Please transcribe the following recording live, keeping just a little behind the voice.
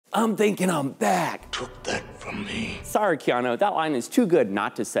I'm thinking I'm back. Took that from me. Sorry, Keanu, that line is too good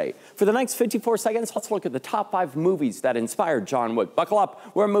not to say. For the next 54 seconds, let's look at the top 5 movies that inspired John Wick. Buckle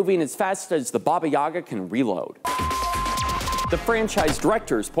up, we're moving as fast as the Baba Yaga can reload. The franchise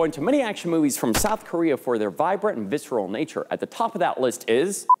directors point to many action movies from South Korea for their vibrant and visceral nature. At the top of that list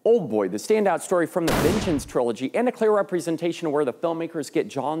is Oldboy, the standout story from the Vengeance trilogy, and a clear representation of where the filmmakers get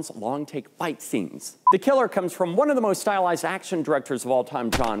John's long-take fight scenes. The Killer comes from one of the most stylized action directors of all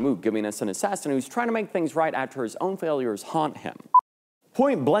time, John Wick, giving us an assassin who's trying to make things right after his own failures haunt him.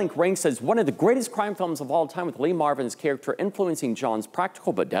 Point Blank ranks as one of the greatest crime films of all time, with Lee Marvin's character influencing John's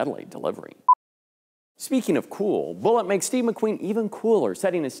practical but deadly delivery. Speaking of cool, Bullet makes Steve McQueen even cooler,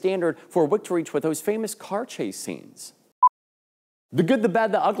 setting a standard for Wick to reach with those famous car chase scenes. The Good, the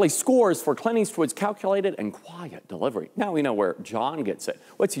Bad, the Ugly scores for Clint Eastwood's calculated and quiet delivery. Now we know where John gets it.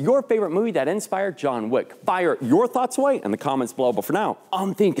 What's your favorite movie that inspired John Wick? Fire your thoughts away in the comments below, but for now,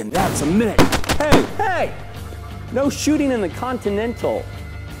 I'm thinking that's a minute. Hey! No shooting in the Continental.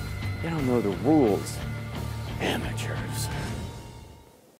 They don't know the rules. Amateurs.